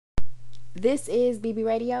This is BB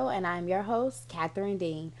Radio, and I'm your host, Katherine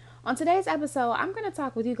Dean. On today's episode, I'm going to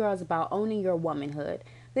talk with you girls about owning your womanhood.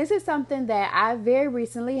 This is something that I very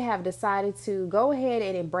recently have decided to go ahead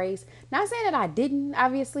and embrace. Not saying that I didn't,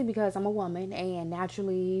 obviously, because I'm a woman and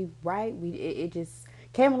naturally, right, it just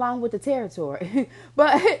came along with the territory.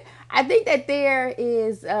 But I think that there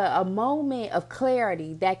is a moment of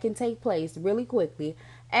clarity that can take place really quickly.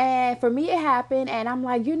 And for me, it happened, and I'm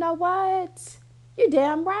like, you know what? You're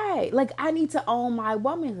damn right. Like, I need to own my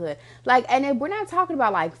womanhood. Like, and then we're not talking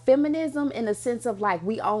about like feminism in the sense of like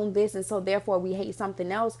we own this and so therefore we hate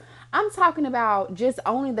something else. I'm talking about just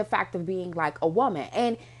owning the fact of being like a woman.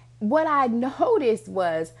 And what I noticed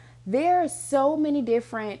was there are so many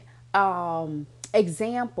different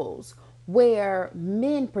examples where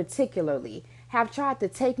men, particularly, have tried to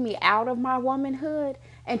take me out of my womanhood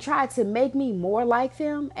and tried to make me more like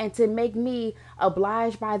them and to make me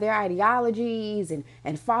oblige by their ideologies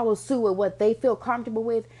and follow suit with what they feel comfortable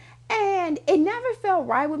with. And it never felt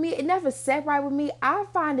right with me. It never sat right with me. I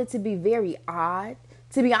find it to be very odd.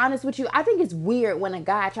 To be honest with you, I think it's weird when a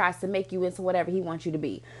guy tries to make you into whatever he wants you to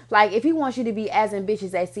be. Like, if he wants you to be as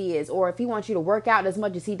ambitious as he is, or if he wants you to work out as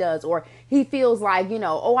much as he does, or he feels like,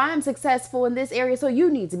 oh, I'm successful in this area, so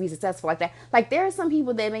you need to be successful like that. Like, there are some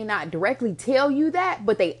people that may not directly tell you that,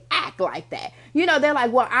 but they act like that. They're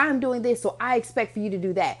like, well, I'm doing this, so I expect for you to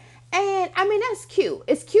do that. And I mean, that's cute.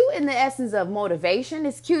 It's cute in the essence of motivation.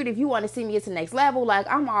 It's cute if you want to see me at the next level. Like,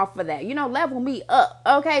 I'm all for that. Level me up.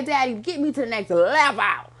 Okay, daddy, get me to the next level.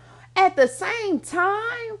 At the same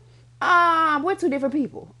time, we're two different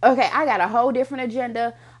people. Okay, I got a whole different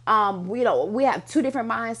agenda. We have two different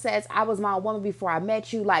mindsets. I was my woman before I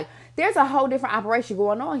met you. Like, there's a whole different operation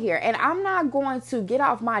going on here. And I'm not going to get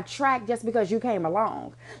off my track just because you came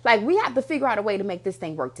along. Like, we have to figure out a way to make this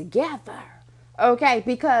thing work together. Okay,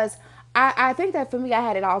 because I think that for me, I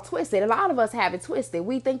had it all twisted. A lot of us have it twisted.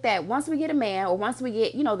 We think that once we get a man or once we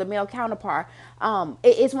get, the male counterpart,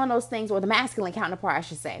 it's one of those things, or the masculine counterpart, I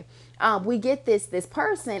should say. We get this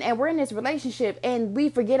person and we're in this relationship and we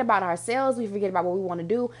forget about ourselves. We forget about what we want to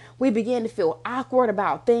do. We begin to feel awkward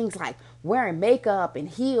about things like wearing makeup and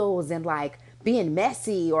heels and like being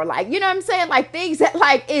messy or like, you know what I'm saying? Like things that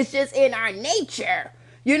like it's just in our nature.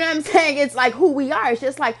 You know what I'm saying? It's like who we are. It's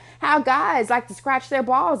just like how guys like to scratch their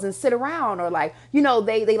balls and sit around, or like,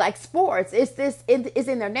 they like sports. It's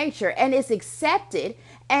in their nature and it's accepted.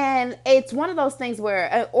 And it's one of those things where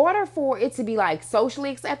in order for it to be like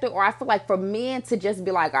socially accepted, or I feel like for men to just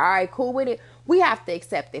be like, all right, cool with it, we have to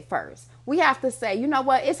accept it first. We have to say, you know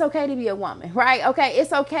what, it's okay to be a woman, right? Okay,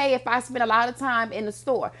 it's okay if I spend a lot of time in the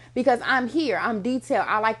store because I'm here, I'm detailed,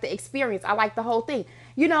 I like the experience, I like the whole thing.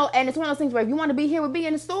 And it's one of those things where if you want to be here with me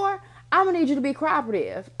in the store, I'm gonna need you to be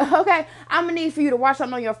cooperative. Okay, I'm gonna need for you to watch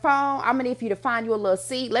something on your phone. I'm gonna need for you to find you a little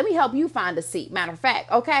seat. Let me help you find a seat, matter of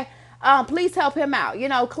fact. Okay, please help him out.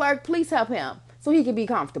 Clerk, please help him so he can be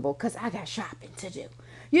comfortable because I got shopping to do.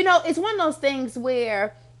 It's one of those things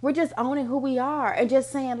where we're just owning who we are and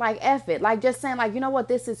just saying like F it, like just saying like, you know what,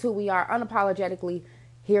 this is who we are unapologetically.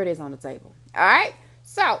 Here it is on the table. All right.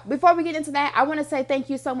 So, before we get into that, I want to say thank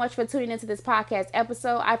you so much for tuning into this podcast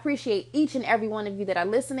episode. I appreciate each and every one of you that are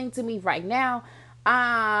listening to me right now.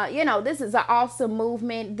 This is an awesome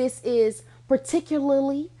movement. This is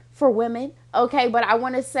particularly for women. Okay, but I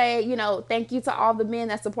want to say, thank you to all the men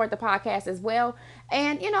that support the podcast as well.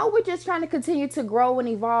 And, we're just trying to continue to grow and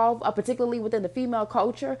evolve, particularly within the female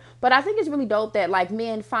culture. But I think it's really dope that like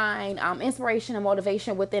men find inspiration and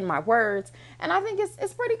motivation within my words. And I think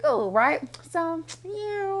it's pretty cool, right? So,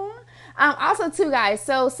 yeah. Also, too, guys,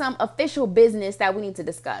 so some official business that we need to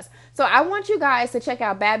discuss. So I want you guys to check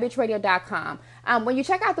out badbitchradio.com. When you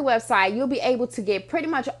check out the website, you'll be able to get pretty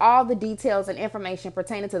much all the details and information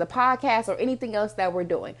pertaining to the podcast or anything else that we're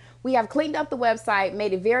doing. We have cleaned up the website,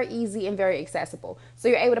 made it very easy and very accessible. So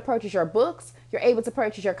you're able to purchase your books. You're able to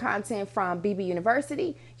purchase your content from BB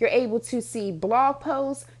University. You're able to see blog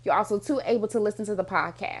posts. You're also too able to listen to the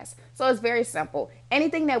podcast. So it's very simple.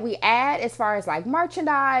 Anything that we add as far as like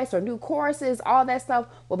merchandise or new courses, all that stuff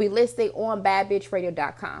will be listed on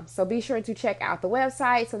badbitchradio.com. So be sure to check out the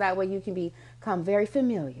website so that way you can become very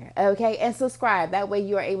familiar, okay? And subscribe. That way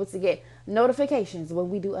you are able to get notifications when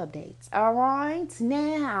we do updates. All right?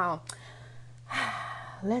 Now,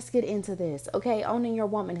 let's get into this, okay? Owning your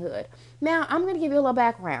womanhood. Now, I'm going to give you a little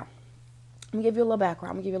background.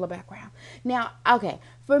 Now, okay,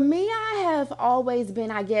 for me, I have always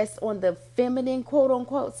been, I guess, on the feminine, quote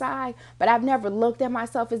unquote, side, but I've never looked at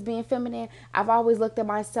myself as being feminine. I've always looked at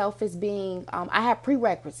myself as being, I have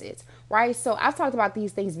prerequisites, right? So I've talked about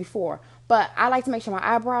these things before, but I like to make sure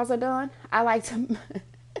my eyebrows are done. I like to,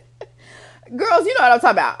 Girls, you know what I'm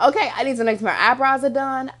talking about. Okay, I need to make sure my eyebrows are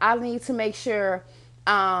done. I need to make sure,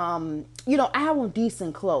 I have on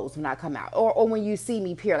decent clothes when I come out, or when you see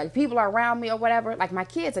me peer. Like people are around me or whatever. Like my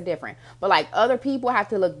kids are different, but like other people have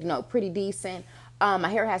to look, pretty decent. My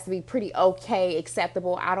hair has to be pretty okay,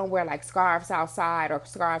 acceptable. I don't wear like scarves outside or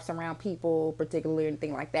scarves around people, particularly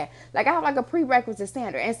anything like that. Like I have like a prerequisite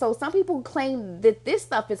standard, and so some people claim that this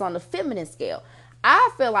stuff is on the feminine scale.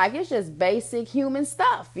 I feel like it's just basic human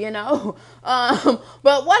stuff. But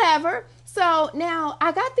whatever. So now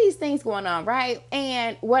I got these things going on, right?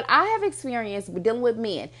 And what I have experienced with dealing with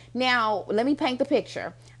men. Now, let me paint the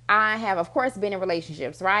picture. I have, of course, been in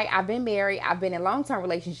relationships, right? I've been married. I've been in long-term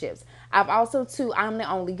relationships. I've also, too, I'm the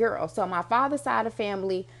only girl. So my father's side of the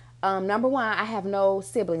family, number one, I have no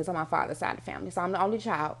siblings on my father's side of the family. So I'm the only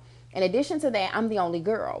child. In addition to that, I'm the only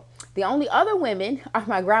girl. The only other women are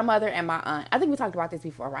my grandmother and my aunt. I think we talked about this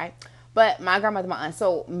before, right? But my grandmother, my aunt.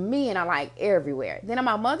 So men are like everywhere. Then on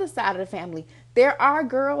my mother's side of the family, there are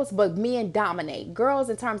girls, but men dominate. Girls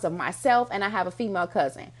in terms of myself, and I have a female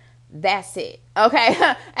cousin. That's it. Okay.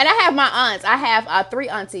 And I have my aunts. I have three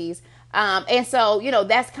aunties. And so,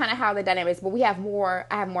 that's kind of how the dynamics, but I have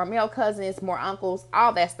more male cousins, more uncles,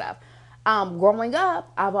 all that stuff. Growing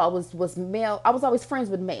up, I was always friends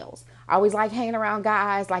with males. I always like hanging around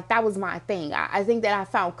guys. Like that was my thing. I think that I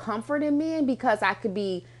found comfort in men because I could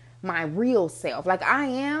be my real self. Like I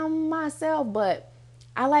am myself, but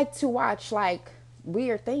I like to watch like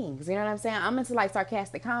weird things. You know what I'm saying? I'm into like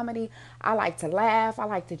sarcastic comedy. I like to laugh. I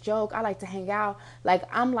like to joke. I like to hang out. Like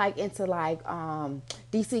I'm like into like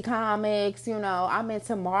DC Comics, I'm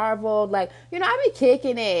into Marvel. Like, I be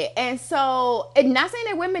kicking it. And so, and not saying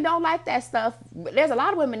that women don't like that stuff, but there's a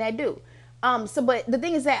lot of women that do. But the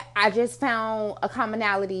thing is that I just found a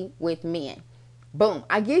commonality with men. Boom.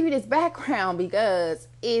 I give you this background because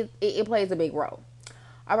it plays a big role.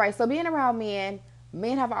 All right. So being around men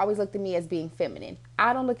have always looked at me as being feminine.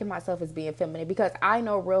 I don't look at myself as being feminine because I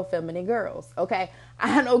know real feminine girls. Okay.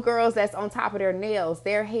 I know girls that's on top of their nails,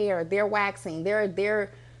 their hair, their waxing,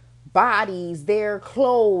 their bodies, their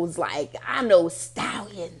clothes. Like I know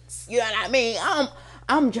stallions. You know what I mean?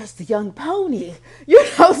 I'm just a young pony.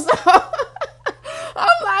 So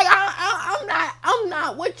I'm like, I'm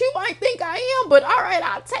not what you might think I am, but all right,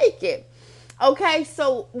 I'll take it. Okay,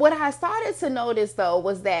 so what I started to notice though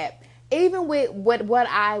was that even with what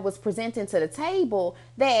I was presenting to the table,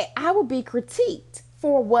 that I would be critiqued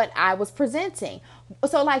for what I was presenting.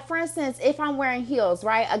 So like, for instance, if I'm wearing heels,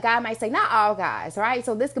 right, a guy might say, not all guys, right?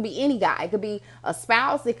 So this could be any guy. It could be a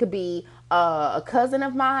spouse. It could be a cousin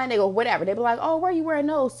of mine. They go, whatever. They be like, oh, where are you wearing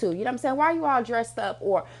those to? You know what I'm saying? Why are you all dressed up?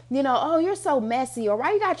 Or, oh, you're so messy. Or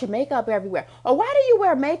why you got your makeup everywhere? Or why do you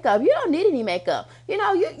wear makeup? You don't need any makeup. You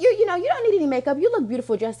don't need any makeup. You look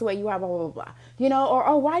beautiful just the way you are, blah, blah, blah, blah. Or,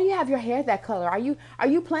 oh, why do you have your hair that color? Are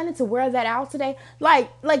you planning to wear that out today? Like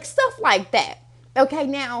stuff like that. Okay,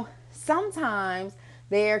 now, sometimes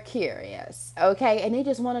they're curious, okay? And they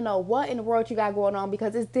just want to know what in the world you got going on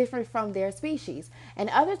because it's different from their species. And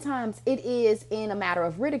other times it is in a matter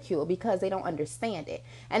of ridicule because they don't understand it.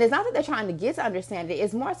 And it's not that they're trying to get to understand it.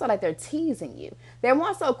 It's more so like they're teasing you. They're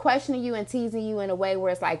more so questioning you and teasing you in a way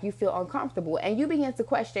where it's like you feel uncomfortable. And you begin to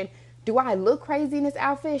question, do I look crazy in this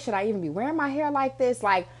outfit? Should I even be wearing my hair like this?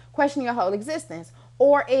 Like questioning your whole existence.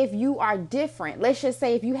 Or if you are different, let's just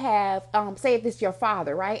say if you have, say if it's your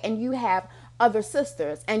father, right? And you have other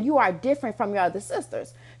sisters and you are different from your other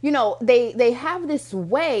sisters. They have this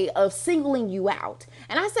way of singling you out.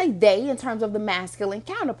 And I say they in terms of the masculine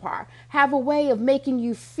counterpart have a way of making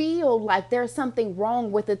you feel like there's something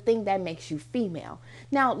wrong with the thing that makes you female.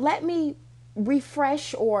 Now, let me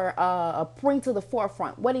refresh or bring to the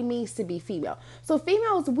forefront what it means to be female. So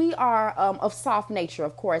females, we are of soft nature,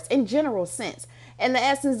 of course, in general sense. In the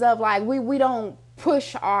essence of like, we don't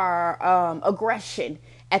push our aggression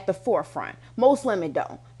at the forefront. Most women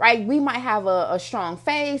don't, right? We might have a strong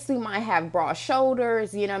face. We might have broad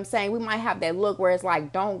shoulders. You know what I'm saying? We might have that look where it's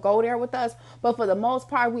like, don't go there with us. But for the most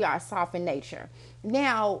part, we are soft in nature.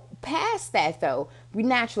 Now, past that though, we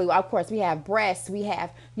naturally, of course, we have breasts, we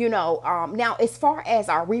have, now as far as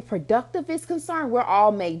our reproductive is concerned, we're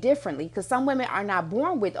all made differently because some women are not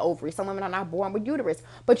born with ovaries, some women are not born with uterus,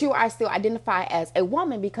 but you are still identified as a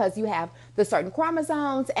woman because you have the certain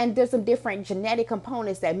chromosomes and there's some different genetic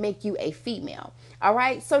components that make you a female. All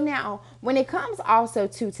right. So now when it comes also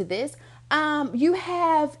to this, you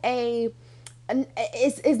have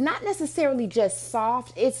it's not necessarily just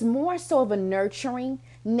soft. It's more so of a nurturing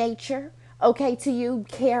nature. Okay, to you,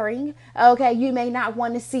 caring. Okay, you may not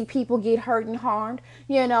want to see people get hurt and harmed.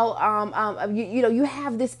 You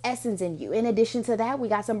have this essence in you. In addition to that, we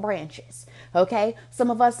got some branches. Okay,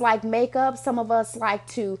 some of us like makeup. Some of us like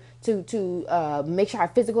to make sure our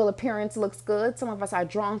physical appearance looks good. Some of us are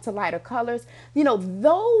drawn to lighter colors. You know,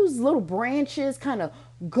 those little branches kind of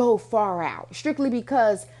go far out, strictly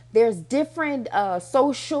because there's different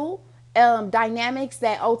social dynamics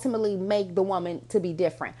that ultimately make the woman to be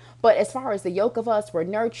different. But as far as the yoke of us, we're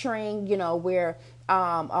nurturing. You know, we're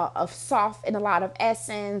of soft in a lot of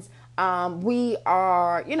essence. We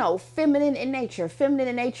are, you know, feminine in nature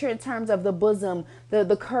in terms of the bosom,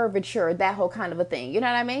 the curvature, that whole kind of a thing. You know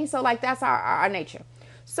what I mean? So like that's our nature.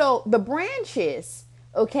 So the branches,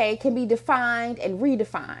 okay, can be defined and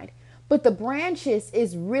redefined. But the branches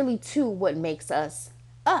is really too what makes us,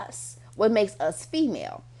 what makes us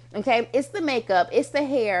female. Okay, it's the makeup, it's the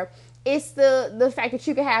hair, it's the fact that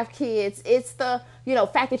you can have kids, it's the, you know,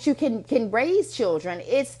 fact that you can raise children,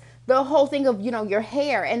 it's the whole thing of, you know, your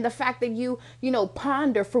hair, and the fact that you know,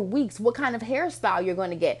 ponder for weeks what kind of hairstyle you're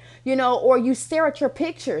going to get, you know, or you stare at your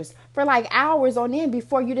pictures for like hours on end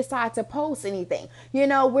before you decide to post anything. You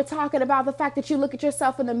know, we're talking about the fact that you look at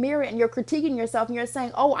yourself in the mirror and you're critiquing yourself and you're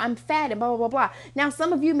saying, oh, I'm fat and blah, blah, blah, blah. Now,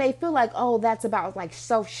 some of you may feel like, oh, that's about like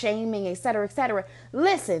self-shaming, et cetera, et cetera.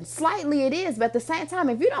 Listen, slightly it is, but at the same time,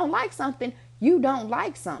 if you don't like something, you don't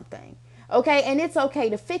like something. Okay, and it's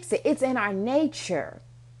okay to fix it. It's in our nature.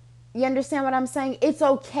 You understand what I'm saying? It's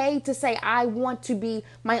okay to say, I want to be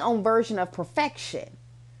my own version of perfection.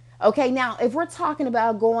 Okay, now if we're talking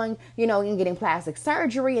about going, you know, and getting plastic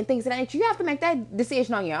surgery and things of that nature, you have to make that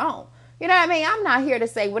decision on your own. You know what I mean? I'm not here to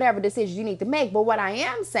say whatever decisions you need to make, but what I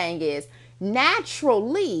am saying is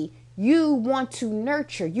naturally you want to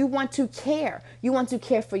nurture, you want to care, you want to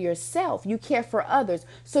care for yourself, you care for others,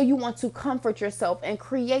 so you want to comfort yourself and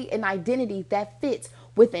create an identity that fits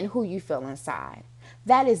within who you feel inside.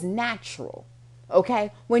 That is natural.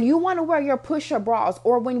 Okay. When you want to wear your push-up bras,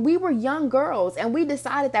 or when we were young girls and we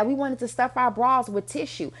decided that we wanted to stuff our bras with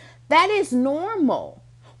tissue, that is normal.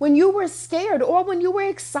 When you were scared or when you were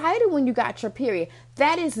excited when you got your period,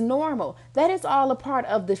 that is normal. That is all a part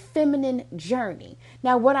of the feminine journey.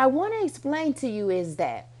 Now, what I want to explain to you is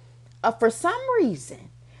that for some reason,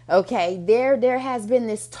 okay, there has been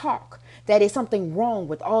this talk that is something wrong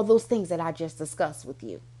with all those things that I just discussed with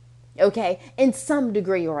you. Okay, in some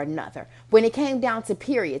degree or another, when it came down to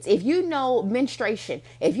periods, if you know menstruation,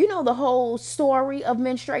 if you know the whole story of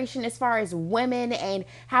menstruation as far as women and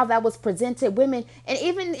how that was presented, women, and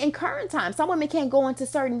even in current times, some women can't go into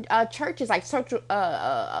certain churches, like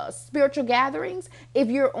spiritual gatherings, if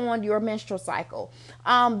you're on your menstrual cycle.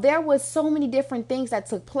 There was so many different things that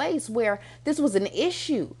took place where this was an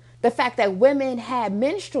issue. The fact that women had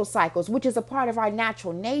menstrual cycles, which is a part of our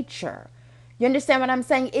natural nature. You understand what I'm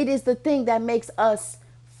saying? It is the thing that makes us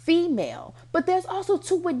female. But there's also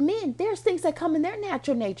too with men. There's things that come in their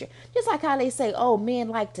natural nature. Just like how they say, oh, men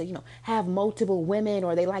like to, you know, have multiple women,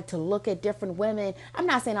 or they like to look at different women. I'm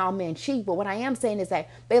not saying all men cheat, but what I am saying is that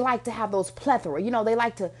they like to have those plethora. You know, they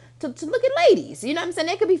like to look at ladies. You know what I'm saying?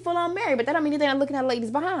 They could be full on married, but that don't mean they're not looking at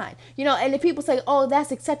ladies behind. You know, and if people say, oh,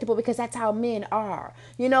 that's acceptable because that's how men are.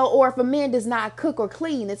 You know, or if a man does not cook or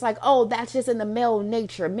clean, it's like, oh, that's just in the male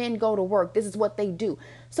nature. Men go to work. This is what they do.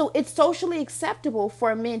 So it's socially acceptable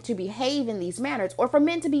for men to behave in these manners, or for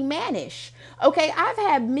men to be mannish. Okay, I've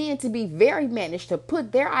had men to be very mannish, to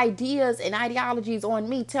put their ideas and ideologies on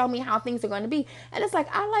me, tell me how things are going to be. And it's like,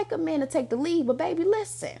 I like a man to take the lead, but baby,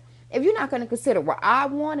 listen. If you're not going to consider what I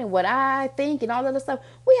want and what I think and all that other stuff,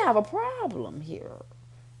 we have a problem here.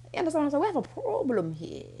 You understand what I'm saying? We have a problem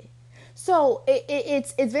here. So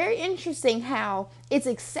it's very interesting how it's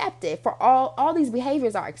accepted for all these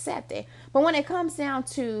behaviors are accepted. But when it comes down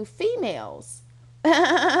to females,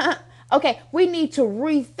 okay, we need to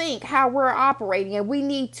rethink how we're operating, and we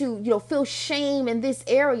need to, you know, feel shame in this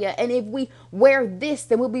area. And if we wear this,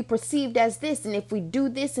 then we'll be perceived as this. And if we do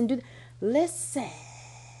this and do, listen.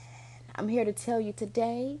 I'm here to tell you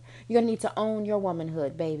today, you're going to need to own your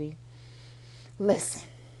womanhood, baby. Listen,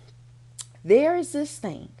 there is this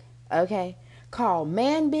thing, okay, called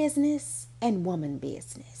man business and woman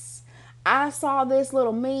business. I saw this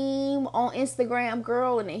little meme on Instagram,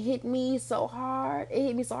 girl, and it hit me so hard. It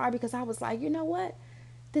hit me so hard because I was like, you know what?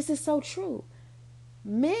 This is so true.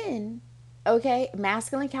 Men, okay,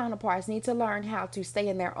 masculine counterparts need to learn how to stay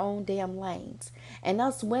in their own damn lanes. And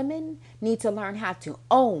us women need to learn how to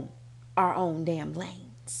own our own damn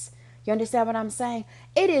lanes. You understand what I'm saying?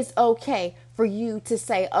 It is okay for you to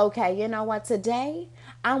say, okay, you know what? Today,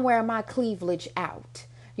 I'm wearing my cleavage out.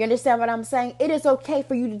 You understand what I'm saying? It is okay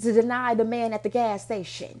for you to deny the man at the gas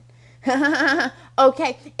station.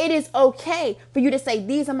 Okay, it is okay for you to say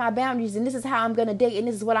these are my boundaries and this is how I'm going to date and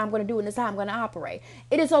this is what I'm going to do and this is how I'm going to operate.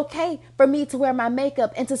 It is okay for me to wear my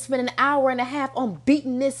makeup and to spend an hour and a half on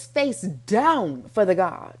beating this face down for the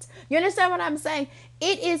gods. You understand what I'm saying?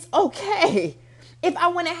 It is okay if I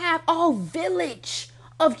want to have a whole village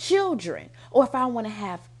of children or if I want to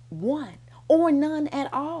have one or none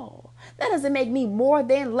at all. That doesn't make me more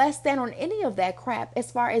than, less than on any of that crap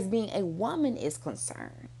as far as being a woman is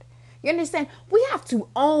concerned. You understand? We have to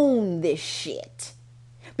own this shit.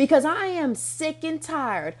 Because I am sick and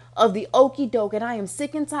tired of the okey doke, and I am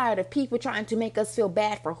sick and tired of people trying to make us feel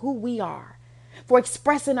bad for who we are, for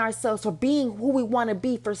expressing ourselves, for being who we want to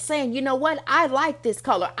be, for saying, you know what, I like this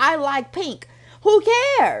color, I like pink. Who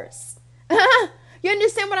cares? You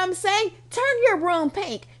understand what I'm saying? Turn your room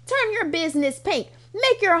pink, turn your business pink.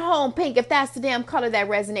 Make your home pink if that's the damn color that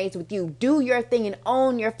resonates with you. Do your thing and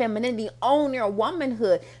own your femininity, own your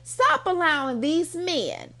womanhood. Stop allowing these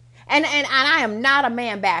men. And I am not a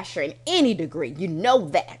man basher in any degree. You know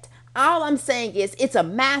that. All I'm saying is it's a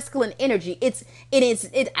masculine energy. I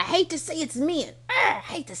hate to say it's men. I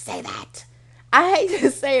hate to say that. I hate to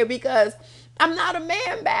say it because I'm not a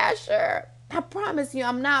man basher. I promise you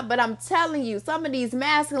I'm not, but I'm telling you, some of these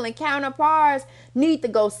masculine counterparts need to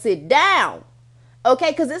go sit down.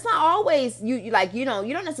 Okay, because it's not always you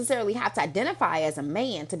don't necessarily have to identify as a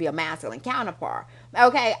man to be a masculine counterpart.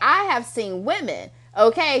 Okay, I have seen women,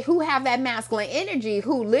 okay, who have that masculine energy,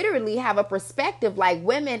 who literally have a perspective like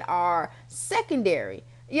women are secondary.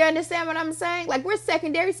 You understand what I'm saying? Like, we're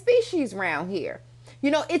secondary species around here.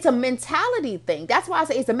 You know, it's a mentality thing. That's why I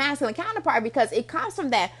say it's a masculine counterpart, because it comes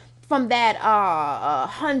from that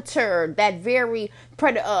hunter, that very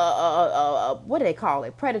what do they call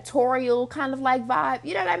it, predatorial kind of like vibe.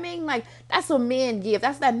 You know what I mean? Like, that's what men give.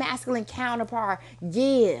 That's what that masculine counterpart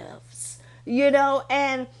gives, you know.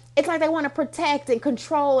 And it's like they want to protect and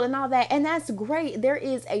control and all that, and that's great. There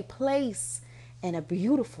is a place and a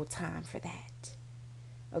beautiful time for that,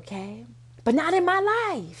 okay, but not in my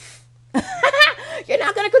life. You're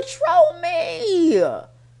not gonna control me.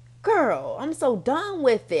 Girl, I'm so done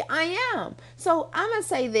with it. I am. So I'm going to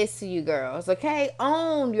say this to you girls, okay?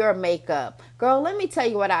 Own your makeup. Girl, let me tell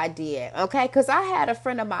you what I did, okay? Because I had a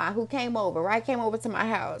friend of mine who came over, right? Came over to my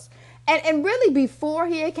house. And really before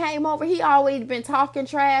he came over, he always been talking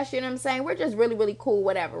trash, you know what I'm saying? We're just really, really cool,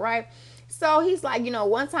 whatever, right? So he's like, you know,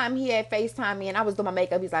 one time he had FaceTime me and I was doing my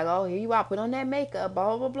makeup. He's like, oh, here you are, put on that makeup,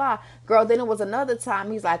 blah, blah, blah. Girl, then it was another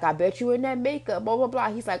time. He's like, I bet you in that makeup, blah, blah, blah.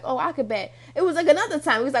 He's like, oh, I could bet. It was like another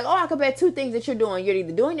time. He's like, oh, I could bet two things that you're doing. You're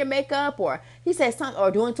either doing your makeup or he said something,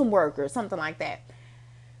 or doing some work or something like that.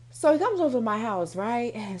 So he comes over to my house,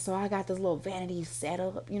 right? And so I got this little vanity set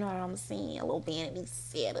up. You know what I'm saying? A little vanity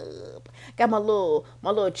set up. Got my little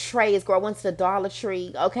trays. Girl, I went to the Dollar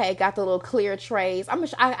Tree. Okay, got the little clear trays. I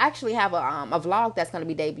actually have a vlog that's gonna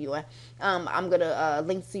be debuting. I'm gonna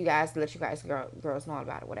link to you guys to let you guys girls know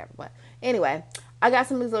about it, whatever. But anyway, I got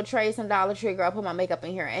some of these little trays from Dollar Tree. Girl, I put my makeup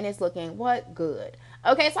in here and it's looking what good.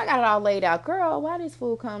 Okay, so I got it all laid out. Girl, why this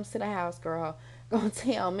fool comes to the house, girl, gonna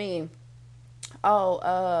tell me,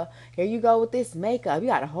 oh, here you go with this makeup. You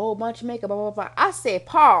got a whole bunch of makeup, blah, blah, blah. I said,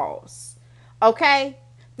 pause. Okay?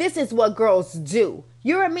 This is what girls do.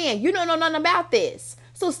 You're a man. You don't know nothing about this.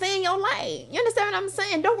 So stay in your lane. You understand what I'm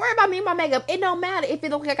saying? Don't worry about me and my makeup. It don't matter if it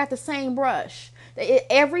looks like I got the same brush.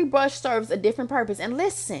 Every brush serves a different purpose. And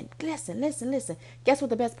listen. Guess what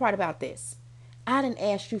the best part about this? I didn't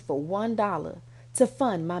ask you for $1 to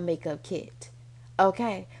fund my makeup kit.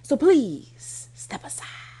 Okay? So please, step aside.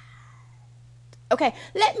 Okay,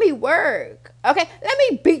 let me work. Okay, let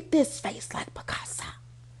me beat this face like Picasso.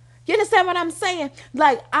 You understand what I'm saying?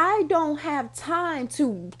 Like, I don't have time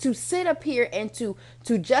to sit up here and to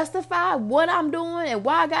justify what I'm doing and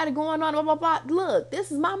why I got it going on, blah, blah, blah. Look,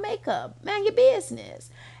 this is my makeup. Man, your business.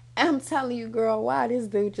 And I'm telling you, girl, why this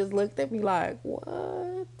dude just looked at me like,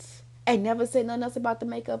 what? And never said nothing else about the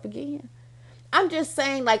makeup again. I'm just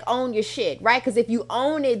saying, like, own your shit, right? Because if you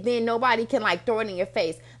own it, then nobody can, like, throw it in your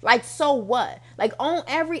face. Like, so what? Like, own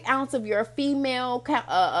every ounce of your female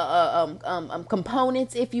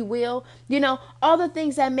components, if you will. You know, all the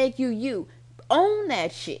things that make you you. Own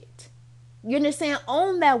that shit. You understand?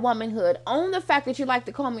 Own that womanhood. Own the fact that you like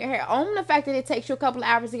to comb your hair. Own the fact that it takes you a couple of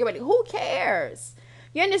hours to get ready. Who cares?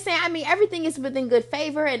 You understand? I mean, everything is within good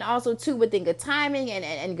favor and also, too, within good timing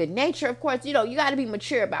and good nature. Of course, you know, you got to be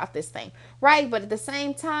mature about this thing, right? But at the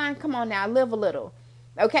same time, come on now, live a little.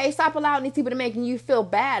 Okay? Stop allowing these people to make you feel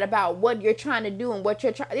bad about what you're trying to do and what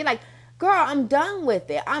you're trying. They're like, girl, I'm done with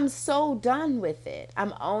it. I'm so done with it.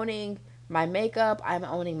 I'm owning my makeup. I'm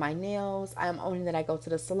owning my nails. I'm owning that I go to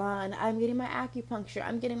the salon. I'm getting my acupuncture.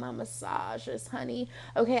 I'm getting my massages, honey.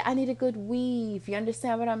 Okay, I need a good weave. You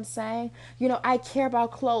understand what I'm saying? I care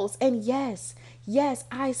about clothes. And yes,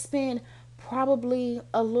 I spend probably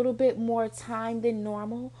a little bit more time than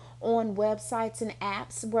normal on websites and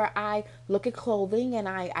apps where I look at clothing and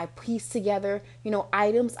I piece together,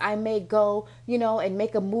 items. I may go, and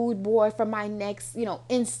make a mood board for my next,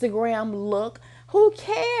 Instagram look. Who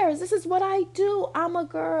cares? This is what I do. I'm a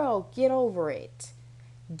girl. Get over it.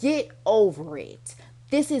 Get over it.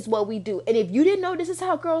 This is what we do. And if you didn't know this is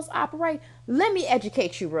how girls operate, let me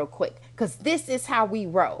educate you real quick, because this is how we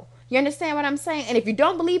roll. You understand what I'm saying? And if you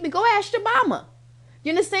don't believe me, go ask your mama.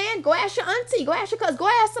 You understand? Go ask your auntie. Go ask your cousin. Go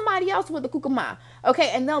ask somebody else with a kukuma. Okay?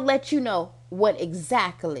 And they'll let you know what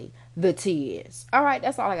exactly the tea is. All right?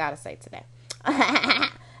 That's all I got to say today.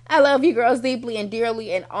 I love you girls deeply and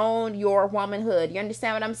dearly, and own your womanhood. You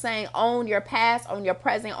understand what I'm saying? Own your past, own your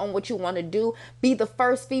present, own what you want to do. Be the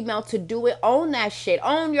first female to do it. Own that shit.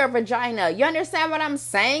 Own your vagina. You understand what I'm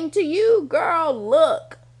saying to you? Girl,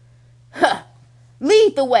 look. Huh.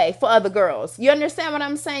 Lead the way for other girls. You understand what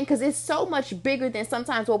I'm saying? Because it's so much bigger than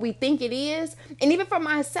sometimes what we think it is. And even for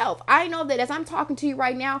myself, I know that as I'm talking to you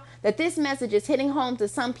right now, that this message is hitting home to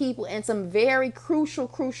some people in some very crucial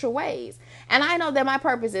ways. And I know that my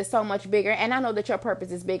purpose is so much bigger, and I know that your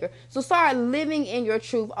purpose is bigger. So start living in your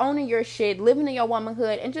truth, owning your shit, living in your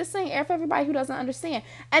womanhood, and just saying F everybody who doesn't understand.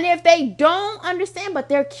 And if they don't understand, but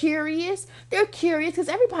they're curious because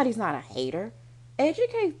everybody's not a hater.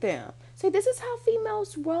 Educate them. See, this is how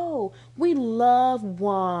females roll. We love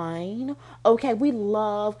wine. Okay, we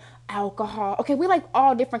love alcohol. Okay, we like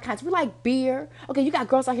all different kinds. We like beer. Okay, you got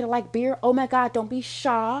girls out here that like beer. Oh my God, don't be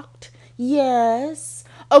shocked. Yes.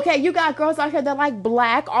 Okay, you got girls out here that like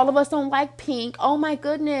black. All of us don't like pink. Oh my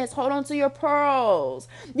goodness, hold on to your pearls.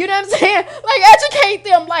 You know what I'm saying? Like, educate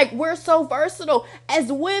them. Like, we're so versatile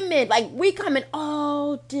as women. Like, we come in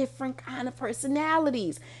all different kind of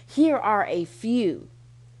personalities. Here are a few.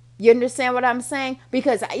 You understand what I'm saying?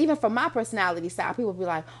 Because even for my personality style, people be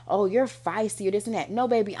like, oh, you're feisty or this and that. No,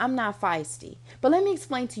 baby, I'm not feisty. But let me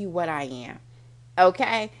explain to you what I am.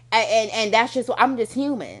 Okay? And that's just, I'm just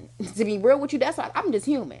human. To be real with you, that's why I'm just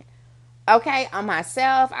human. Okay? I'm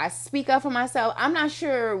myself. I speak up for myself. I'm not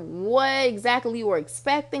sure what exactly you were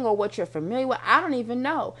expecting or what you're familiar with. I don't even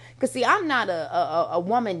know. Because, see, I'm not a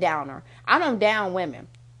woman downer. I don't down women.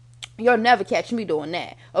 You'll never catch me doing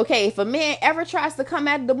that. Okay, if a man ever tries to come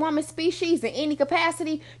at the woman species in any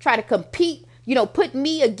capacity, try to compete, put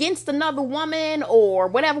me against another woman or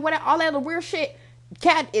whatever, all that weird shit,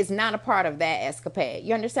 Cat is not a part of that escapade.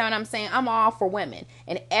 You understand what I'm saying? I'm all for women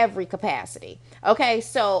in every capacity. Okay,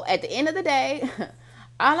 so at the end of the day,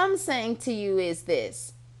 all I'm saying to you is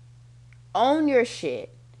this. Own your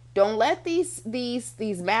shit. Don't let these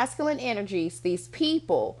masculine energies, these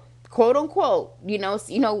people, quote unquote,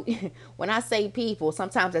 when I say people,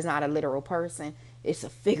 sometimes it's not a literal person. It's a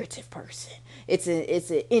figurative person. It's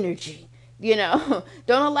an energy, Don't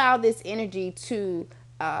allow this energy to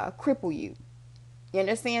cripple you. You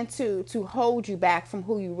understand? To hold you back from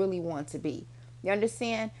who you really want to be. You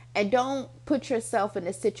understand? And don't put yourself in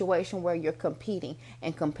a situation where you're competing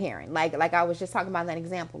and comparing. Like I was just talking about that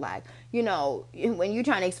example. Like, when you're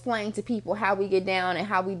trying to explain to people how we get down and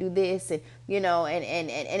how we do this and,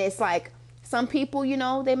 and it's like some people,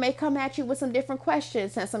 they may come at you with some different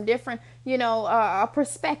questions and some different,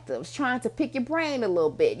 perspectives, trying to pick your brain a little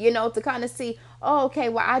bit, to kind of see, oh, okay,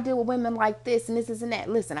 well, I deal with women like this and this and that.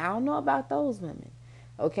 Listen, I don't know about those women.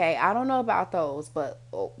 Okay, I don't know about those, but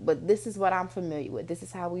this is what I'm familiar with. This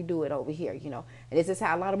is how we do it over here, and this is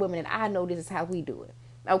how a lot of women, and I know this is how we do it.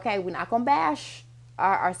 Okay, we're not going to bash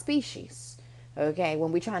our species. Okay,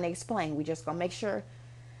 when we're trying to explain, we just going to make sure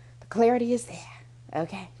the clarity is there.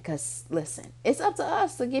 Okay, because listen, it's up to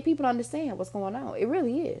us to get people to understand what's going on. It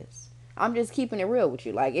really is. I'm just keeping it real with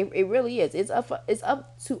you. Like, it really is. It's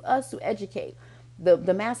up to us to educate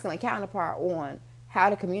the masculine counterpart on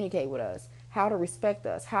how to communicate with us, how to respect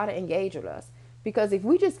us, how to engage with us. Because if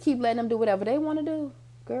we just keep letting them do whatever they want to do,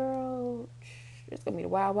 girl, it's going to be the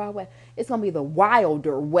wild, wild west. It's going to be the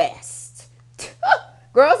wilder west.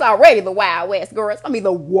 Girl, it's already the wild west, girl. It's going to be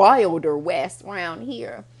the wilder west around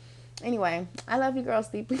here. Anyway, I love you girls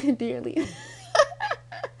deeply and dearly.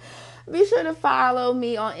 Be sure to follow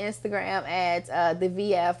me on Instagram at the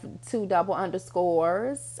VF2 double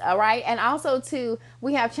underscores. All right. And also, too,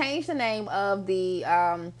 we have changed the name of the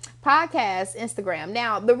podcast Instagram.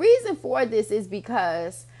 Now, the reason for this is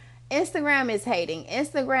because Instagram is hating.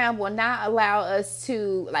 Instagram will not allow us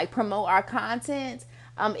to promote our content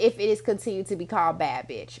if it is continued to be called Bad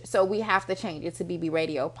Bitch. So we have to change it to BB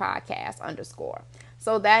Radio Podcast _.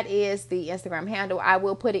 So that is the Instagram handle. I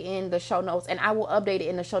will put it in the show notes, and I will update it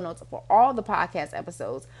in the show notes for all the podcast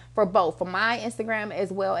episodes, for both, for my Instagram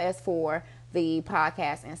as well as for the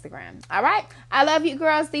podcast Instagram. All right. I love you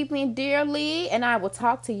girls deeply and dearly, and I will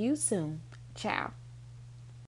talk to you soon. Ciao.